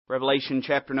Revelation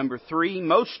chapter number 3.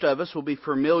 Most of us will be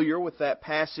familiar with that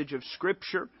passage of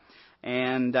Scripture,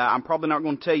 and I'm probably not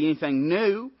going to tell you anything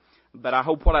new, but I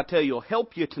hope what I tell you will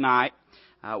help you tonight.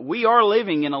 We are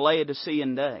living in a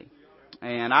Laodicean day,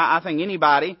 and I think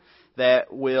anybody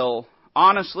that will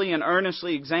honestly and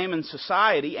earnestly examine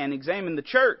society and examine the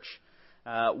church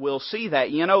will see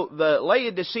that. You know, the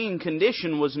Laodicean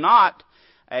condition was not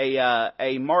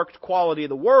a marked quality of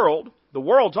the world. The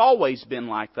world's always been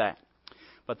like that.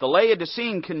 But the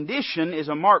Laodicean condition is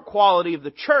a marked quality of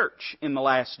the church in the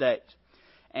last days.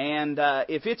 And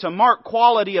if it's a marked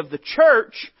quality of the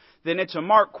church, then it's a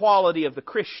marked quality of the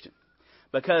Christian.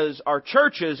 Because our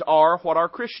churches are what our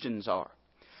Christians are.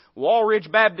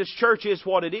 Walridge Baptist Church is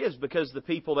what it is because of the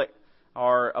people that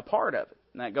are a part of it.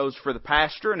 And that goes for the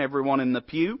pastor and everyone in the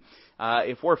pew.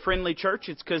 If we're a friendly church,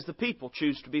 it's because the people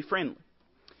choose to be friendly.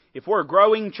 If we're a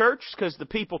growing church, it's because the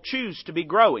people choose to be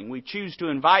growing. We choose to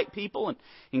invite people and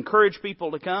encourage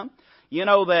people to come. You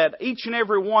know that each and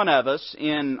every one of us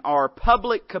in our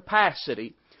public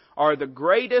capacity are the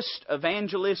greatest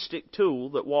evangelistic tool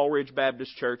that Walridge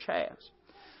Baptist Church has.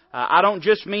 I don't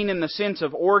just mean in the sense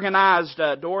of organized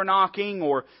door knocking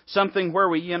or something where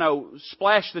we,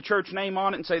 splash the church name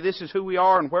on it and say this is who we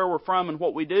are and where we're from and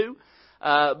what we do.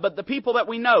 But the people that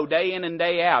we know day in and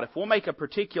day out, if we'll make a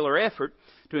particular effort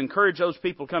to encourage those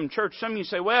people to come to church. Some of you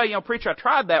say, well, preacher, I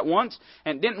tried that once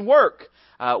and it didn't work.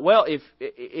 Well,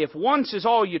 if once is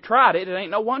all you tried it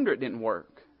ain't no wonder it didn't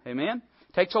work. Amen?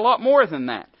 It takes a lot more than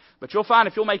that. But you'll find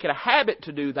if you'll make it a habit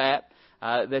to do that,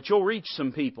 that you'll reach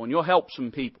some people and you'll help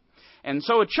some people. And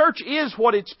so a church is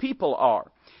what its people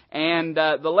are. And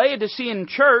the Laodicean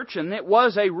church, and it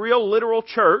was a real literal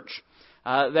church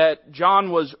that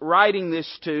John was writing this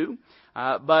to,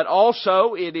 but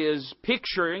also it is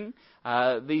picturing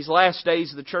these last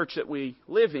days of the church that we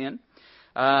live in.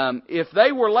 If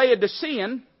they were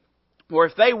Laodicean, or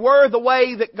if they were the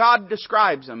way that God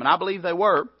describes them, and I believe they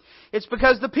were, it's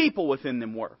because the people within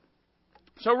them were.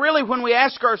 So really when we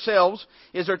ask ourselves,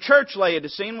 is our church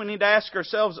Laodicean, we need to ask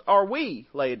ourselves, are we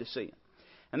Laodicean?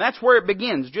 And that's where it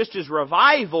begins. Just as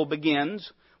revival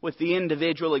begins with the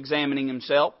individual examining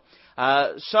himself,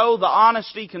 so the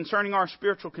honesty concerning our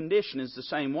spiritual condition is the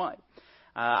same way.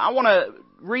 I want to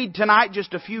read tonight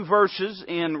just a few verses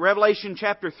in Revelation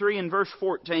chapter 3 and verse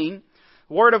 14.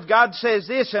 The Word of God says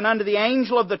this, and unto the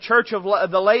angel of the church of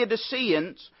the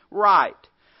Laodiceans write,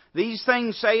 these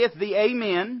things saith the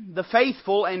Amen, the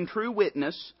faithful and true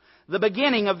witness, the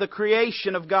beginning of the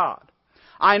creation of God.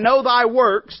 I know thy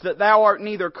works, that thou art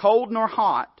neither cold nor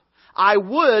hot. I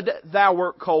would thou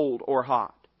wert cold or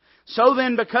hot. So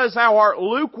then, because thou art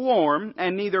lukewarm,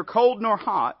 and neither cold nor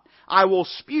hot, I will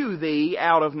spew thee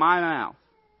out of my mouth.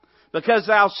 Because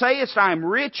thou sayest, I am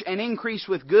rich and increase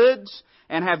with goods,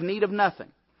 and have need of nothing.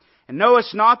 And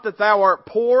knowest not that thou art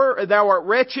poor, thou art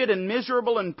wretched and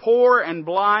miserable and poor and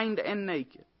blind and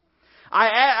naked.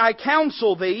 I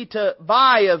counsel thee to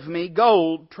buy of me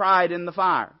gold tried in the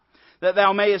fire, that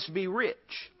thou mayest be rich,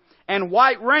 and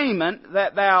white raiment,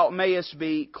 that thou mayest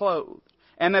be clothed,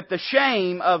 and that the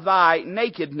shame of thy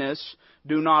nakedness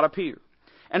do not appear.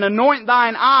 And anoint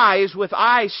thine eyes with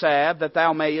eye salve, that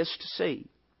thou mayest see.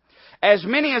 As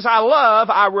many as I love,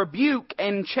 I rebuke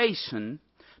and chasten.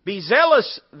 Be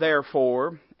zealous,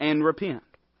 therefore, and repent.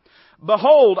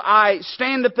 Behold, I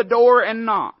stand at the door and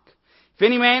knock. If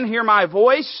any man hear my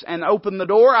voice and open the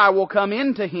door, I will come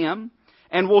in to him,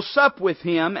 and will sup with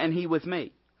him, and he with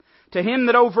me. To him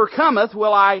that overcometh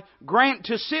will I grant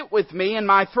to sit with me in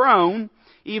my throne,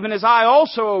 even as I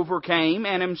also overcame,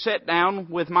 and am set down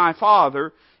with my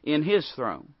Father in His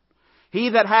throne.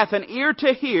 He that hath an ear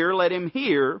to hear, let him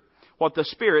hear what the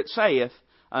Spirit saith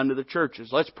unto the churches.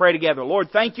 Let's pray together.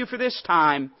 Lord, thank you for this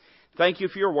time. Thank you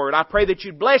for your word. I pray that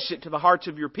you'd bless it to the hearts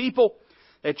of your people,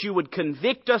 that you would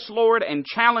convict us, Lord, and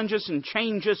challenge us and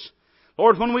change us.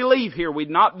 Lord, when we leave here,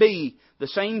 we'd not be the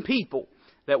same people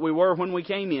that we were when we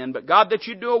came in, but God, that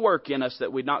you'd do a work in us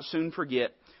that we'd not soon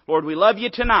forget. Lord, we love you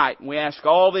tonight, and we ask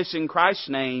all this in Christ's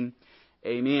name.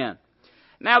 Amen.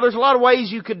 Now, there's a lot of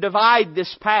ways you could divide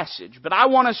this passage, but I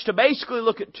want us to basically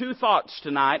look at two thoughts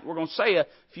tonight. We're going to say a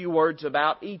few words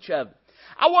about each of them.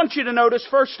 I want you to notice,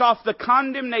 first off, the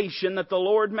condemnation that the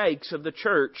Lord makes of the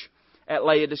church at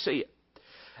Laodicea.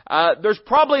 There's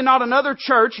probably not another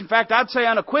church, in fact, I'd say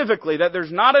unequivocally that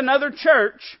there's not another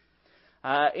church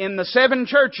in the 7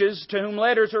 churches to whom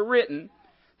letters are written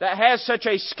that has such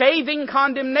a scathing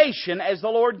condemnation as the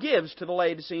Lord gives to the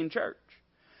Laodicean church.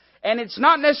 And it's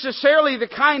not necessarily the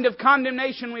kind of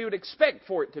condemnation we would expect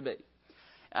for it to be.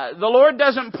 The Lord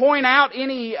doesn't point out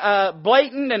any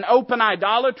blatant and open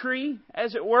idolatry,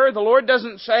 as it were. The Lord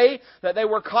doesn't say that they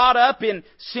were caught up in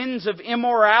sins of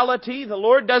immorality. The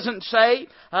Lord doesn't say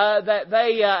that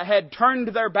they had turned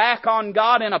their back on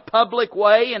God in a public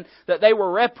way and that they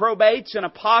were reprobates and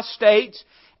apostates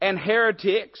and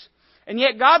heretics. And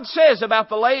yet God says about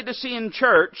the Laodicean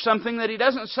church something that He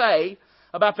doesn't say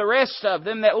about the rest of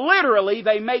them, that literally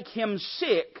they make Him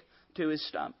sick to His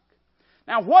stomach.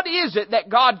 Now, what is it that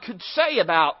God could say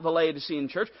about the Laodicean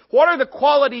church? What are the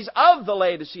qualities of the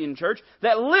Laodicean church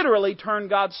that literally turn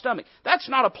God's stomach? That's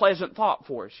not a pleasant thought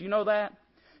for us. You know that?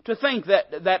 To think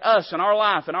that us and our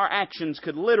life and our actions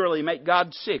could literally make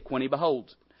God sick when He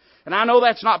beholds it. And I know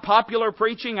that's not popular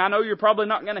preaching. I know you're probably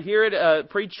not going to hear it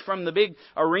preached from the big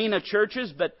arena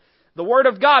churches, but the Word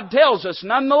of God tells us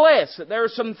nonetheless that there are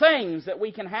some things that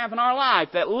we can have in our life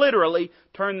that literally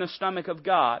turn the stomach of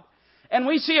God. And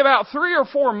we see about 3 or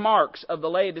 4 marks of the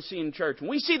Laodicean church. And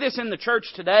we see this in the church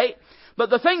today. But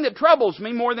the thing that troubles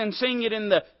me more than seeing it in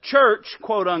the church,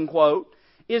 quote unquote,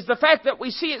 is the fact that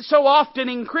we see it so often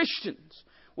in Christians.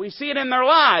 We see it in their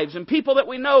lives, and people that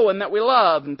we know and that we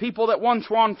love, and people that once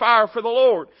were on fire for the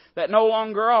Lord that no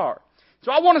longer are.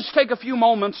 So I want us to take a few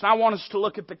moments, and I want us to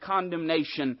look at the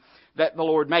condemnation that the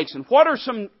Lord makes. And what are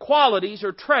some qualities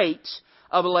or traits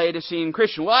of a Laodicean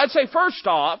Christian? Well, I'd say first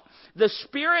off, the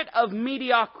spirit of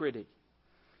mediocrity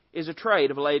is a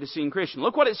trait of a Laodicean Christian.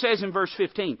 Look what it says in verse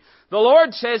 15. The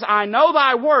Lord says, I know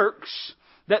thy works,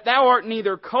 that thou art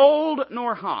neither cold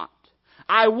nor hot.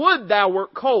 I would thou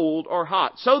wert cold or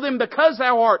hot. So then, because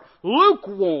thou art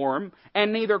lukewarm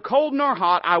and neither cold nor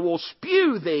hot, I will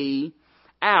spew thee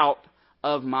out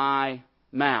of my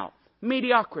mouth.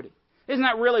 Mediocrity. Isn't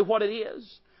that really what it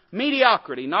is?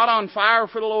 Mediocrity. Not on fire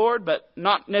for the Lord, but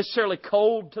not necessarily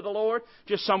cold to the Lord.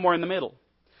 Just somewhere in the middle.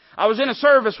 I was in a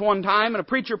service one time and a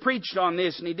preacher preached on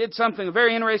this, and he did something, a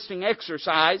very interesting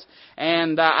exercise,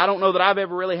 and I don't know that I've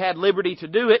ever really had liberty to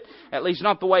do it, at least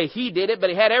not the way he did it, but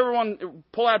he had everyone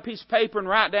pull out a piece of paper and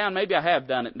write down, maybe I have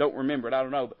done it, don't remember it, I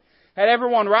don't know, but had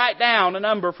everyone write down a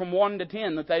number from 1 to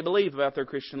 10 that they believe about their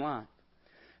Christian life.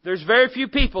 There's very few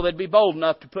people that'd be bold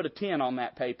enough to put a 10 on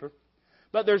that paper,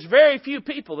 but there's very few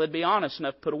people that'd be honest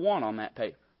enough to put a 1 on that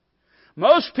paper.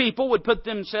 Most people would put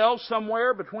themselves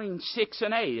somewhere between 6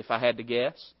 and 8, if I had to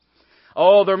guess.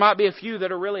 Oh, there might be a few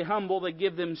that are really humble that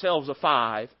give themselves a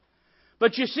 5.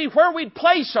 But you see, where we'd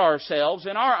place ourselves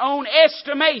in our own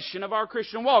estimation of our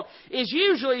Christian walk is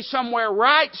usually somewhere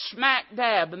right smack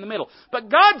dab in the middle. But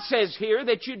God says here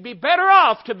that you'd be better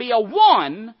off to be a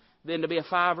 1 than to be a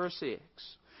 5 or a 6.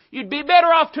 You'd be better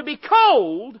off to be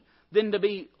cold than to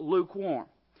be lukewarm.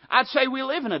 I'd say we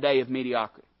live in a day of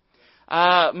mediocrity.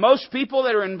 Most people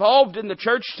that are involved in the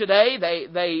church today,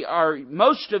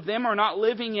 most of them are not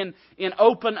living in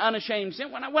open, unashamed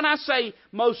sin. When I say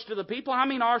most of the people, I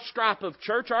mean our stripe of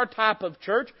church, our type of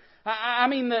church. I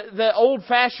mean the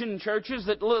old-fashioned churches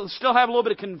that still have a little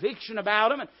bit of conviction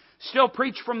about them and still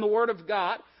preach from the Word of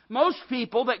God. Most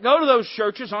people that go to those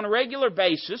churches on a regular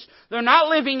basis, they're not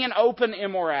living in open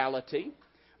immorality.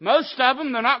 Most of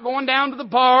them, they're not going down to the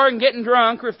bar and getting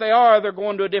drunk, or if they are, they're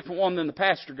going to a different one than the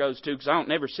pastor goes to, because I don't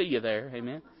never see you there.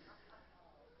 Amen.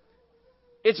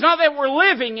 It's not that we're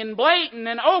living in blatant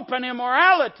and open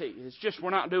immorality. It's just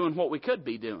we're not doing what we could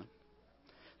be doing.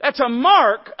 That's a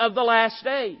mark of the last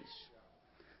days.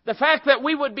 The fact that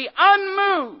we would be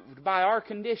unmoved by our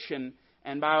condition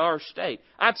and by our state.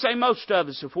 I'd say most of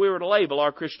us, if we were to label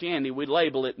our Christianity, we'd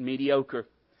label it mediocre.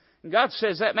 And God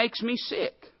says that makes me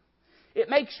sick. It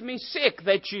makes me sick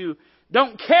that you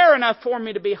don't care enough for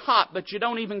me to be hot, but you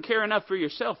don't even care enough for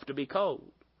yourself to be cold.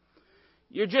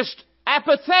 You're just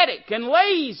apathetic and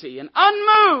lazy and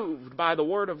unmoved by the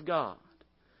Word of God.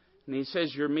 And He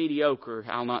says, you're mediocre,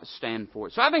 I'll not stand for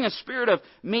it. So I think a spirit of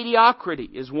mediocrity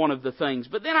is one of the things.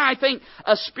 But then I think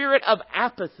a spirit of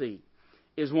apathy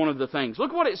is one of the things.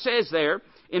 Look what it says there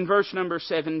in verse number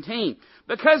 17.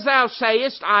 Because thou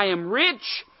sayest, I am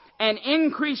rich and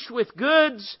increased with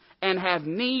goods, and have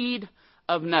need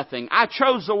of nothing. I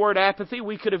chose the word apathy.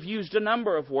 We could have used a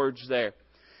number of words there.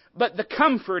 But the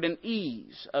comfort and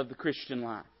ease of the Christian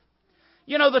life.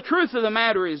 You know, the truth of the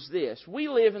matter is this. We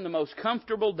live in the most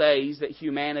comfortable days that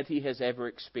humanity has ever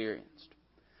experienced.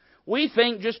 We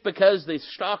think just because the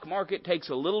stock market takes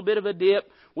a little bit of a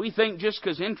dip, we think just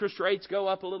because interest rates go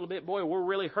up a little bit, boy, we're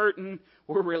really hurting,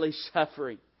 we're really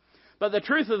suffering. But the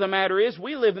truth of the matter is,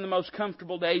 we live in the most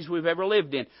comfortable days we've ever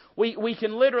lived in. We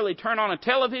can literally turn on a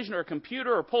television or a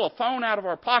computer or pull a phone out of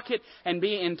our pocket and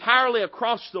be entirely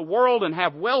across the world and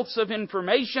have wealths of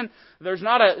information. There's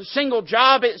not a single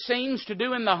job, it seems, to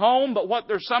do in the home, but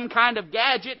there's some kind of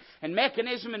gadget and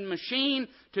mechanism and machine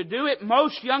to do it.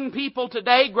 Most young people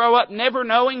today grow up never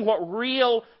knowing what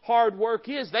real hard work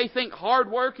is. They think hard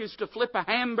work is to flip a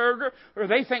hamburger, or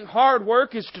they think hard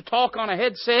work is to talk on a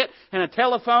headset and a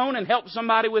telephone and help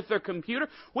somebody with their computer.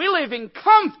 We live in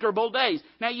comfortable days.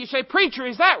 Now you say, "Preacher,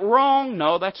 is that wrong?"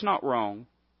 No, that's not wrong.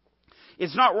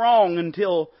 It's not wrong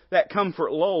until that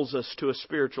comfort lulls us to a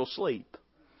spiritual sleep.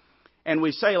 And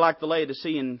we say, like the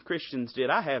Laodicean Christians did,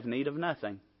 "I have need of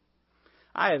nothing.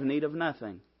 I have need of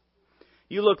nothing."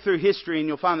 You look through history and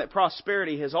you'll find that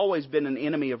prosperity has always been an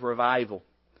enemy of revival.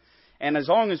 And as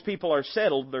long as people are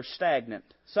settled, they're stagnant.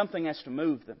 Something has to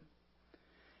move them.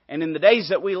 And in the days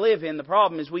that we live in, the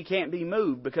problem is we can't be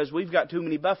moved because we've got too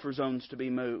many buffer zones to be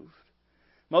moved.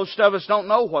 Most of us don't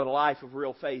know what a life of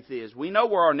real faith is. We know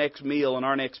where our next meal and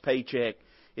our next paycheck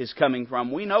is coming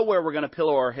from. We know where we're going to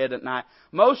pillow our head at night.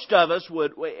 Most of us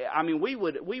would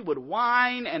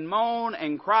whine and moan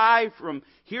and cry from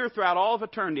here throughout all of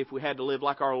eternity if we had to live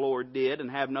like our Lord did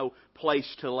and have no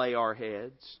place to lay our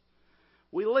heads.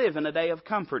 We live in a day of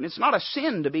comfort. And it's not a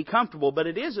sin to be comfortable, but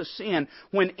it is a sin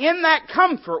when in that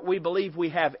comfort we believe we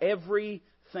have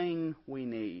everything we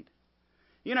need.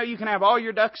 You know, you can have all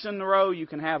your ducks in the row, you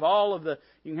can have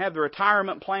the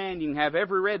retirement plan, you can have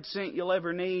every red cent you'll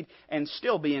ever need, and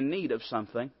still be in need of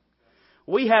something.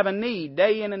 We have a need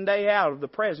day in and day out of the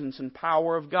presence and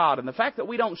power of God. And the fact that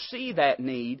we don't see that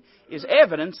need is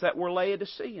evidence that we're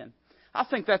Laodicean. I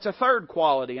think that's a third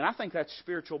quality, and I think that's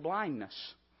spiritual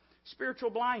blindness. Spiritual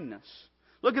blindness.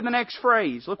 Look at the next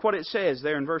phrase. Look what it says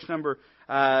there in verse number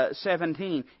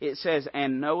 17. It says,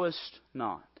 "And knowest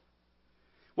not."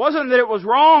 Wasn't that it was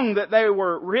wrong that they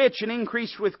were rich and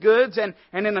increased with goods, and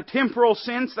in a temporal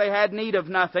sense they had need of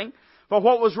nothing. But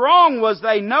what was wrong was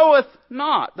they knoweth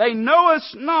not. They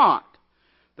knowest not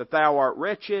that thou art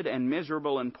wretched and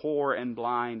miserable and poor and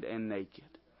blind and naked.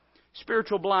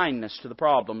 Spiritual blindness to the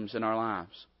problems in our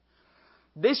lives.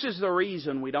 This is the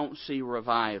reason we don't see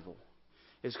revival.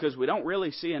 Is because we don't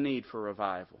really see a need for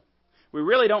revival. We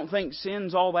really don't think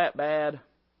sin's all that bad.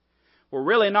 We're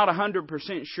really not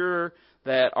 100% sure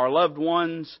that our loved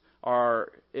ones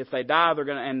are, if they die,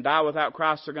 die without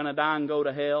Christ, they're going to die and go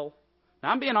to hell. Now,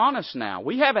 I'm being honest now.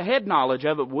 We have a head knowledge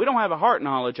of it, but we don't have a heart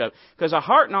knowledge of it. Because a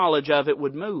heart knowledge of it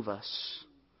would move us.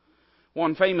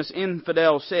 One famous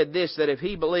infidel said this, that if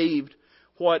he believed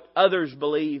what others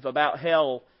believe about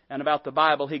hell and about the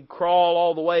Bible, he'd crawl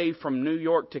all the way from New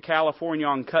York to California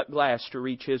on cut glass to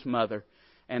reach his mother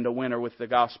and to win her with the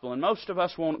gospel. And most of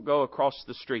us won't go across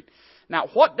the street. Now,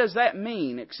 what does that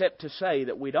mean except to say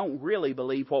that we don't really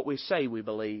believe what we say we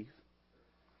believe?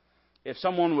 If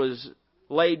someone was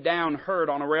laid down hurt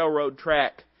on a railroad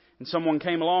track and someone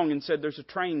came along and said there's a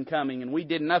train coming and we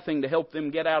did nothing to help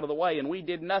them get out of the way and we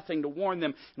did nothing to warn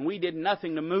them and we did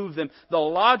nothing to move them, the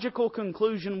logical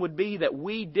conclusion would be that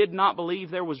we did not believe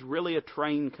there was really a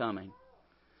train coming.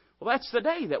 Well, that's the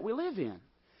day that we live in.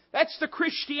 That's the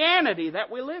Christianity that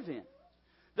we live in.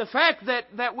 The fact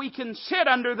that we can sit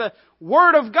under the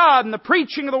Word of God and the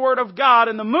preaching of the Word of God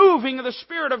and the moving of the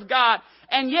Spirit of God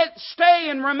and yet stay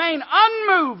and remain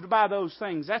unmoved by those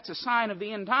things. That's a sign of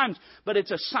the end times, but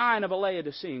it's a sign of a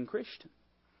Laodicean Christian.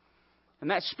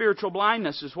 And that spiritual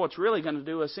blindness is what's really going to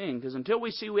do us in, because until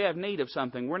we see we have need of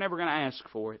something, we're never going to ask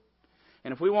for it.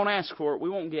 And if we won't ask for it, we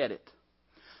won't get it.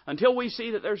 Until we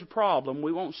see that there's a problem,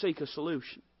 we won't seek a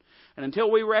solution. And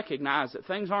until we recognize that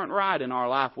things aren't right in our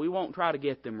life, we won't try to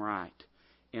get them right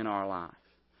in our life.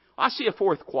 I see a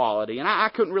fourth quality, and I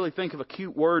couldn't really think of a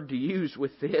cute word to use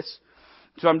with this,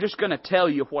 so I'm just going to tell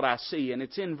you what I see, and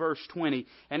it's in verse 20,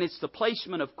 and it's the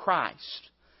placement of Christ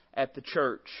at the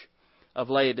church of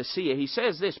Laodicea. He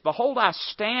says this, "Behold, I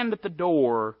stand at the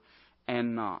door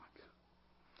and knock."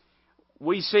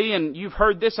 We see, and you've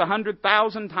heard this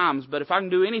 100,000 times, but if I can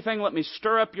do anything, let me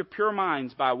stir up your pure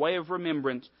minds by way of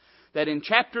remembrance, that in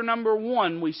chapter number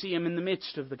 1, we see Him in the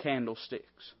midst of the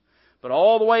candlesticks. But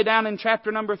all the way down in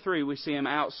chapter number 3, we see Him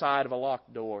outside of a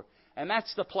locked door. And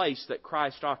that's the place that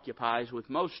Christ occupies with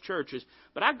most churches.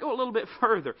 But I'd go a little bit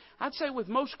further. I'd say with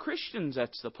most Christians,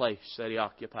 that's the place that He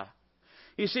occupies.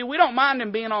 You see, we don't mind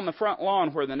Him being on the front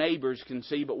lawn where the neighbors can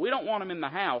see, but we don't want Him in the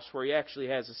house where He actually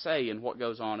has a say in what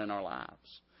goes on in our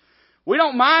lives. We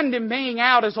don't mind Him being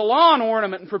out as a lawn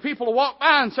ornament and for people to walk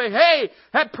by and say, "Hey,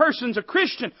 that person's a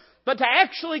Christian." But to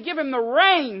actually give Him the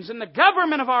reins and the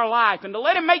government of our life and to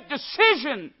let Him make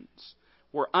decisions,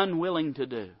 we're unwilling to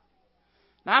do.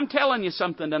 Now, I'm telling you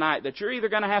something tonight that you're either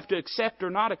going to have to accept or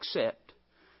not accept.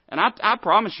 And I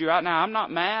promise you right now, I'm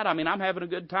not mad. I mean, I'm having a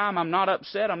good time. I'm not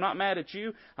upset. I'm not mad at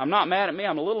you. I'm not mad at me.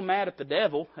 I'm a little mad at the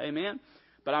devil. Amen.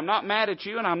 But I'm not mad at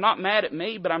you and I'm not mad at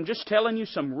me, but I'm just telling you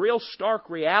some real stark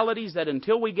realities that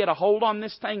until we get a hold on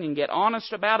this thing and get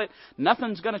honest about it,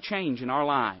 nothing's going to change in our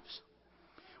lives.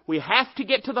 We have to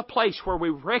get to the place where we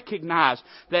recognize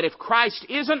that if Christ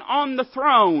isn't on the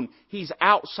throne, He's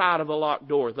outside of the locked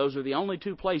door. Those are the only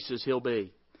two places He'll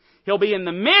be. He'll be in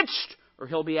the midst or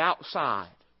He'll be outside.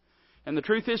 And the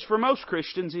truth is, for most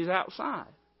Christians, He's outside.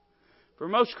 For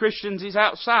most Christians, He's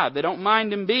outside. They don't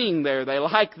mind Him being there. They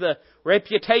like the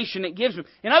reputation it gives them.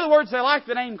 In other words, they like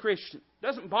the name Christian. It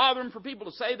doesn't bother them for people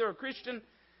to say they're a Christian.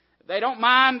 They don't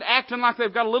mind acting like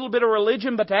they've got a little bit of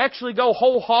religion, but to actually go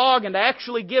whole hog and to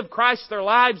actually give Christ their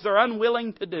lives, they're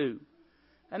unwilling to do.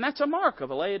 And that's a mark of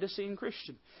a Laodicean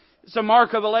Christian. It's a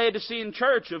mark of a Laodicean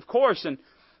church, of course. And,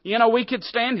 we could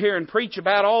stand here and preach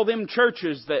about all them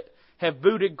churches that have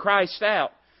booted Christ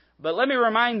out. But let me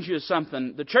remind you of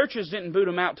something. The churches didn't boot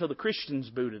Him out till the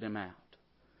Christians booted Him out.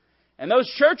 And those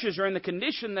churches are in the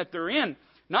condition that they're in,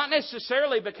 not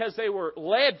necessarily because they were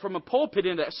led from a pulpit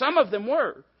into that. Some of them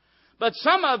were. But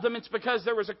some of them, it's because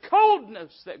there was a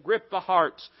coldness that gripped the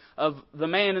hearts of the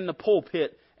man in the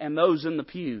pulpit and those in the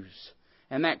pews.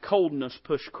 And that coldness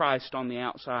pushed Christ on the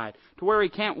outside to where He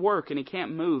can't work and He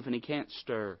can't move and He can't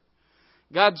stir.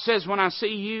 God says, when I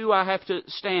see you, I have to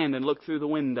stand and look through the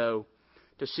window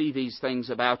to see these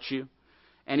things about you.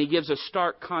 And He gives a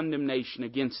stark condemnation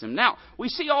against them. Now, we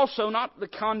see also not the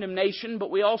condemnation,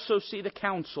 but we also see the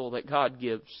counsel that God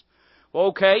gives. Well,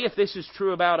 okay, if this is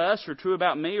true about us, or true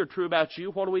about me, or true about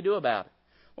you, what do we do about it?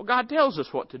 Well, God tells us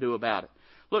what to do about it.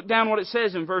 Look down what it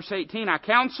says in verse 18. I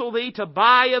counsel thee to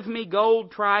buy of me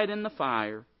gold tried in the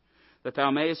fire, that thou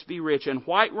mayest be rich, and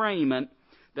white raiment,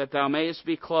 that thou mayest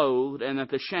be clothed, and that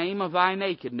the shame of thy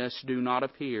nakedness do not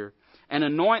appear. And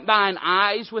anoint thine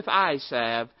eyes with eye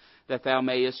salve, that thou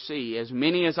mayest see. As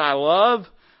many as I love,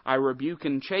 I rebuke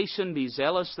and chasten. Be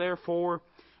zealous, therefore,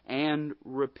 and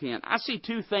repent. I see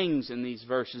two things in these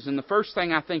verses. And the first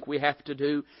thing I think we have to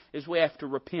do is we have to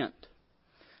repent.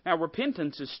 Now,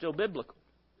 repentance is still biblical.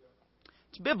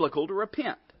 It's biblical to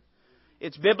repent.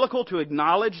 It's biblical to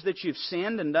acknowledge that you've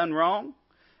sinned and done wrong,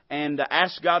 and to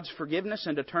ask God's forgiveness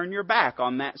and to turn your back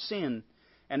on that sin.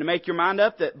 And to make your mind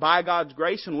up that by God's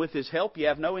grace and with His help, you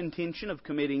have no intention of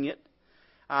committing it.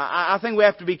 I think we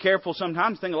have to be careful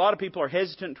sometimes. I think a lot of people are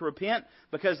hesitant to repent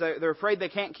because they're afraid they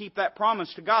can't keep that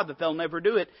promise to God that they'll never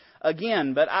do it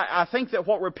again. But I think that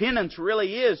what repentance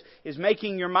really is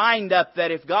making your mind up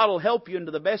that if God will help you and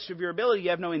to the best of your ability, you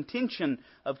have no intention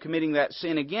of committing that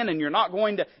sin again, and you're not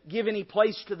going to give any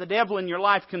place to the devil in your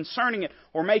life concerning it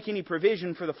or make any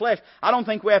provision for the flesh. I don't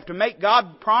think we have to make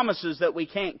God promises that we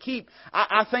can't keep.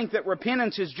 I think that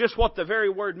repentance is just what the very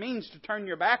word means, to turn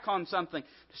your back on something.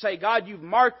 To say, God, you've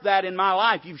marked that in my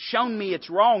life. You've shown me it's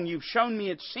wrong. You've shown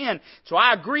me it's sin. So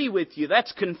I agree with you.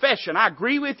 That's confession. I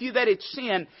agree with you that it's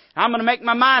sin. I'm going to make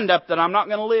my mind up that I'm not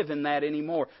going to live in that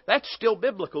anymore. That's still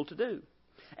biblical to do.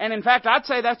 And in fact, I'd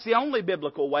say that's the only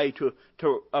biblical way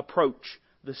to approach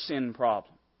the sin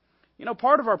problem.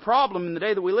 Part of our problem in the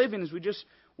day that we live in is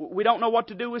we don't know what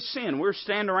to do with sin. We're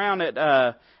standing around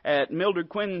at Mildred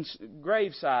Quinn's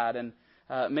graveside, and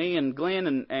me and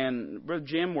Glenn and Brother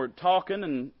Jim were talking,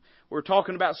 and we're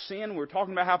talking about sin. We're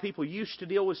talking about how people used to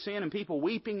deal with sin, and people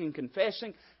weeping and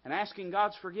confessing and asking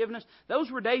God's forgiveness. Those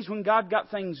were days when God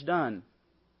got things done.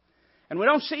 And we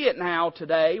don't see it now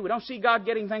today. We don't see God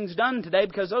getting things done today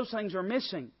because those things are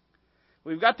missing.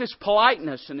 We've got this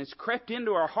politeness, and it's crept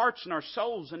into our hearts and our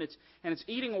souls, and it's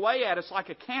eating away at us like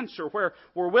a cancer, where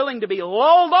we're willing to be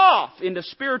lulled off into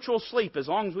spiritual sleep as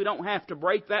long as we don't have to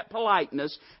break that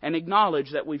politeness and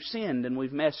acknowledge that we've sinned and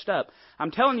we've messed up.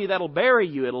 I'm telling you, that'll bury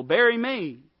you. It'll bury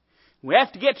me. We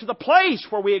have to get to the place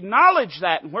where we acknowledge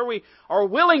that and where we are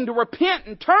willing to repent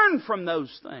and turn from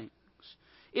those things.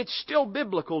 It's still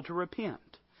biblical to repent.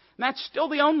 And that's still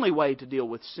the only way to deal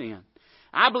with sin.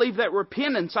 I believe that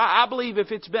repentance, I believe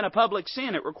if it's been a public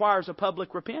sin, it requires a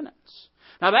public repentance.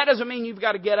 Now, that doesn't mean you've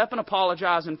got to get up and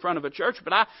apologize in front of a church,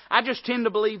 but I just tend to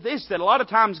believe this, that a lot of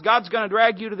times God's going to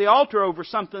drag you to the altar over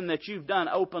something that you've done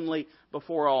openly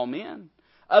before all men.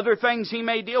 Other things He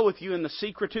may deal with you in the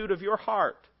secretude of your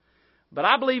heart. But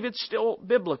I believe it's still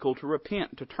biblical to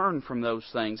repent, to turn from those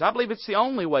things. I believe it's the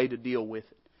only way to deal with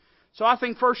it. So I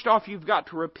think first off you've got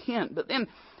to repent. But then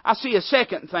I see a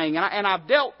second thing, and I've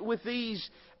dealt with these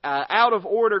out of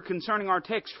order concerning our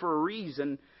text for a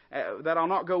reason that I'll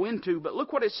not go into. But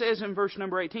look what it says in verse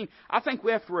number 18. I think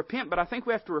we have to repent, but I think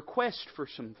we have to request for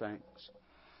some things.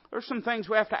 There's some things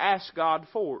we have to ask God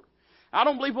for. I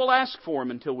don't believe we'll ask for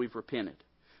Him until we've repented.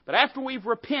 But after we've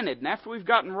repented and after we've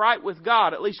gotten right with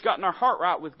God, at least gotten our heart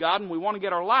right with God, and we want to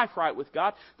get our life right with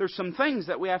God, there's some things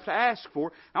that we have to ask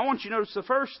for. I want you to notice the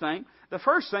first thing. The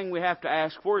first thing we have to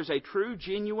ask for is a true,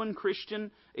 genuine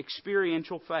Christian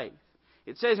experiential faith.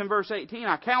 It says in verse 18,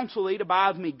 I counsel thee to buy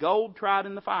of me gold tried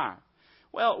in the fire.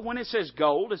 Well, when it says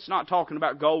gold, it's not talking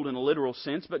about gold in a literal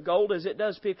sense, but gold as it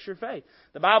does picture faith.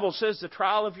 The Bible says the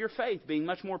trial of your faith being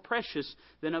much more precious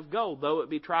than of gold, though it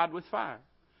be tried with fire.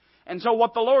 And so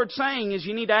what the Lord's saying is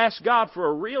you need to ask God for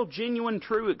a real, genuine,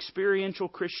 true, experiential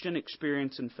Christian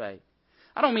experience and faith.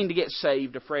 I don't mean to get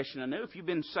saved afresh and anew. If you've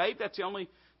been saved, that's the only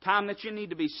time that you need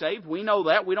to be saved. We know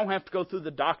that. We don't have to go through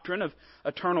the doctrine of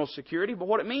eternal security. But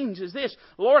what it means is this: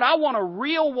 Lord, I want a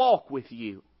real walk with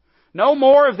You. No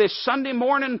more of this Sunday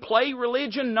morning play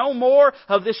religion. No more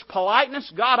of this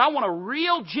politeness. God, I want a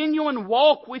real, genuine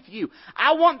walk with You.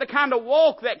 I want the kind of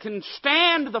walk that can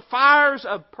stand the fires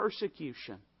of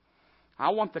persecution. I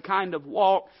want the kind of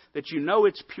walk that you know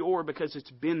it's pure because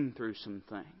it's been through some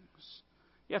things.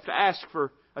 You have to ask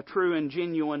for a true and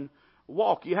genuine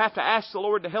walk. You have to ask the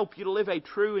Lord to help you to live a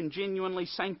true and genuinely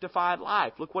sanctified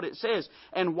life. Look what it says.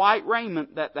 And white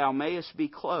raiment that thou mayest be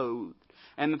clothed,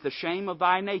 and that the shame of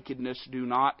thy nakedness do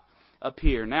not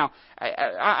appear. Now,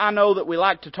 I know that we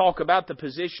like to talk about the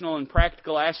positional and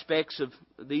practical aspects of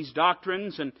these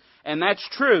doctrines, and that's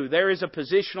true. There is a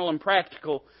positional and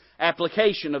practical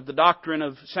application of the doctrine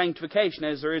of sanctification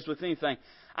as there is with anything.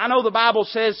 I know the Bible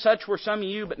says, such were some of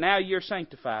you, but now you're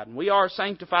sanctified. And we are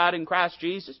sanctified in Christ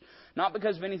Jesus, not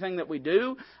because of anything that we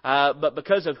do, but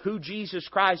because of who Jesus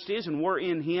Christ is, and we're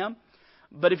in Him.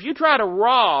 But if you try to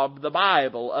rob the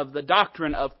Bible of the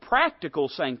doctrine of practical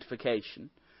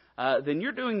sanctification, then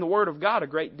you're doing the Word of God a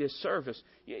great disservice.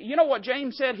 You know what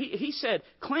James said? He said,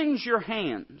 cleanse your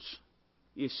hands,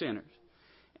 you sinners.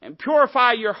 And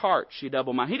purify your hearts, you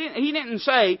double-minded. He didn't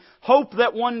say, hope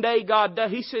that one day God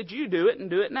does. He said, you do it and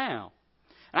do it now.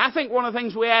 And I think one of the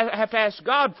things we have to ask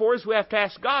God for is we have to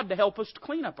ask God to help us to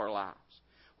clean up our lives.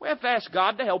 We have to ask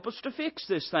God to help us to fix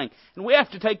this thing. And we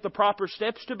have to take the proper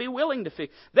steps to be willing to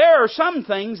fix. There are some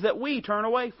things that we turn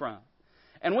away from.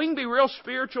 And we can be real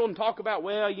spiritual and talk about,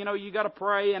 well, you got to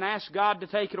pray and ask God to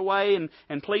take it away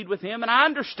and plead with Him. And I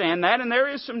understand that, and there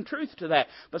is some truth to that.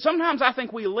 But sometimes I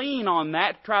think we lean on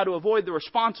that to try to avoid the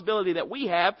responsibility that we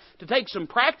have to take some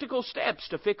practical steps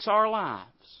to fix our lives,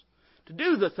 to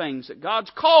do the things that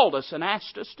God's called us and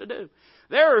asked us to do.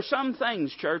 There are some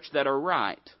things, church, that are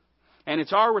right. And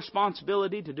it's our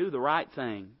responsibility to do the right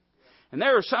thing. And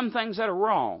there are some things that are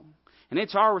wrong. And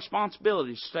it's our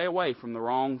responsibility to stay away from the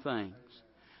wrong things.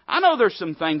 I know there's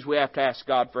some things we have to ask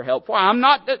God for help for. I'm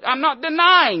not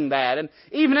denying that. And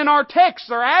even in our text,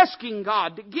 they're asking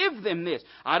God to give them this.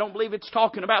 I don't believe it's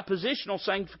talking about positional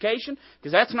sanctification,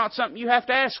 because that's not something you have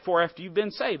to ask for after you've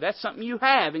been saved. That's something you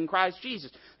have in Christ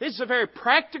Jesus. This is a very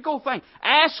practical thing.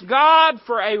 Ask God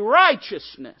for a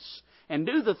righteousness and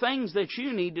do the things that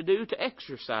you need to do to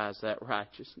exercise that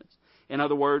righteousness. In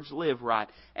other words, live right.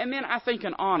 And then I think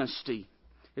an honesty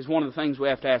is one of the things we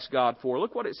have to ask God for.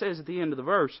 Look what it says at the end of the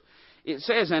verse. It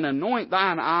says, and anoint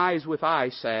thine eyes with eye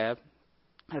salve,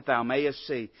 that thou mayest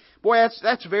see. Boy,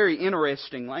 that's very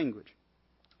interesting language.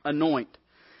 Anoint.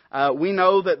 We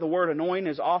know that the word anoint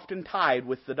is often tied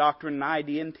with the doctrine and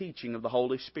idea and teaching of the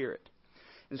Holy Spirit.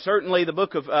 And certainly the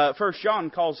book of 1 John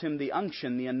calls Him the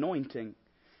unction, the anointing.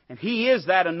 And He is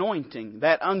that anointing,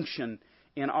 that unction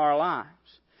in our lives.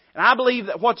 And I believe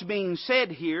that what's being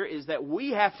said here is that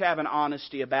we have to have an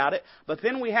honesty about it, but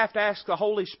then we have to ask the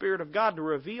Holy Spirit of God to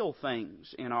reveal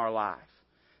things in our life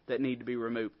that need to be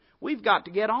removed. We've got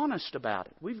to get honest about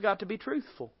it. We've got to be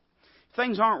truthful. If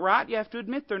things aren't right, you have to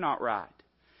admit they're not right.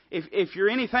 If you're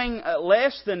anything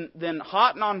less than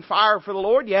hot and on fire for the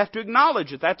Lord, you have to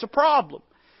acknowledge it. That's a problem.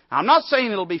 I'm not saying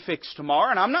it'll be fixed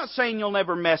tomorrow, and I'm not saying you'll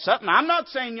never mess up, and I'm not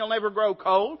saying you'll never grow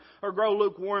cold or grow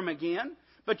lukewarm again.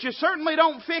 But you certainly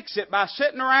don't fix it by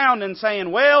sitting around and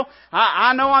saying, well,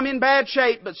 I know I'm in bad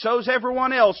shape, but so's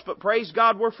everyone else, but praise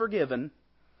God we're forgiven.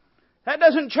 That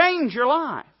doesn't change your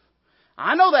life.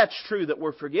 I know that's true that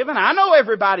we're forgiven. I know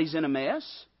everybody's in a mess.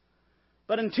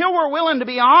 But until we're willing to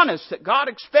be honest that God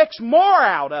expects more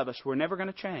out of us, we're never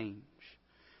going to change.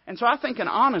 And so I think an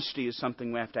honesty is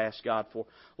something we have to ask God for.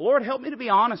 Lord, help me to be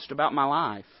honest about my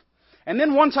life. And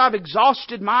then once I've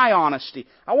exhausted my honesty,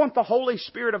 I want the Holy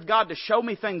Spirit of God to show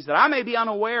me things that I may be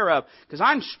unaware of, because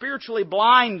I'm spiritually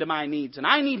blind to my needs, and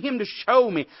I need Him to show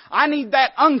me. I need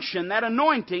that unction, that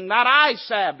anointing, that eye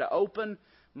salve to open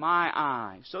my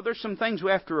eyes. So there's some things we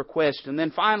have to request. And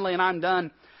then finally, and I'm done,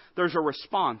 there's a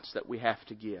response that we have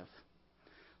to give.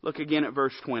 Look again at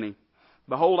verse 20.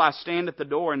 Behold, I stand at the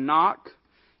door and knock.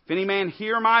 If any man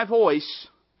hear my voice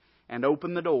and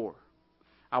open the door.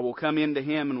 I will come into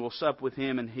Him and will sup with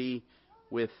Him and He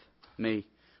with me.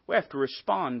 We have to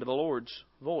respond to the Lord's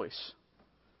voice.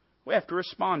 We have to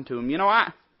respond to Him. You know,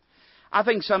 I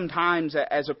think sometimes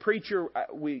as a preacher,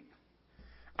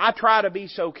 I try to be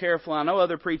so careful. I know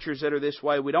other preachers that are this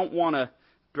way. We don't want to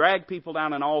drag people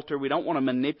down an altar. We don't want to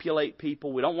manipulate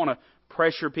people. We don't want to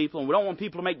pressure people. And we don't want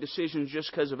people to make decisions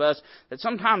just because of us. That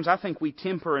sometimes I think we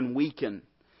temper and weaken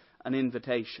an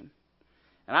invitation.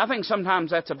 And I think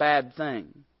sometimes that's a bad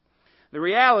thing. The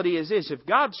reality is this: if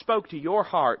God spoke to your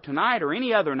heart tonight or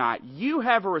any other night, you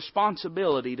have a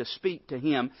responsibility to speak to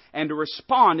Him and to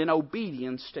respond in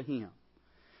obedience to Him.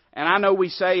 And I know we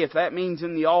say if that means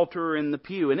in the altar or in the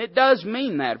pew, and it does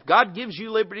mean that. If God gives you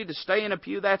liberty to stay in a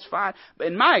pew, that's fine. But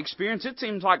in my experience, it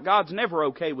seems like God's never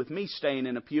okay with me staying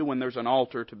in a pew when there's an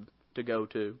altar to go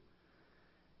to.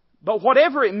 But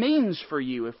whatever it means for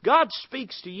you, if God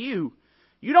speaks to you,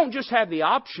 you don't just have the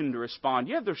option to respond.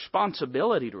 You have the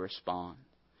responsibility to respond.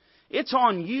 It's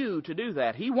on you to do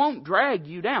that. He won't drag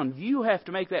you down. You have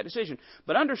to make that decision.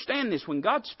 But understand this, when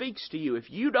God speaks to you, if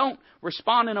you don't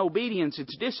respond in obedience,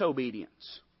 it's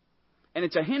disobedience. And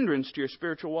it's a hindrance to your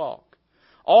spiritual walk.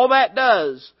 All that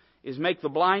does is make the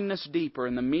blindness deeper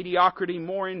and the mediocrity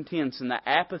more intense and the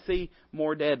apathy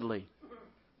more deadly.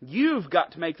 You've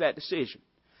got to make that decision.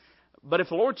 But if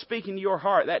the Lord's speaking to your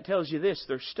heart, that tells you this: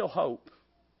 there's still hope.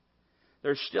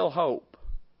 There's still hope.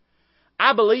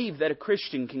 I believe that a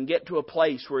Christian can get to a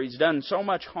place where he's done so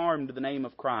much harm to the name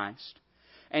of Christ,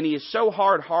 and he is so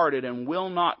hard-hearted and will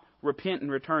not repent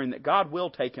and return, that God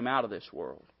will take him out of this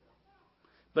world.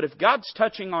 But if God's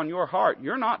touching on your heart,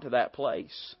 you're not to that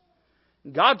place.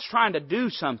 God's trying to do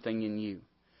something in you,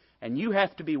 and you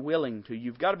have to be willing to.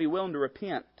 You've got to be willing to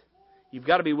repent. You've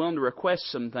got to be willing to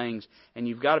request some things, and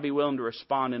you've got to be willing to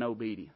respond in obedience.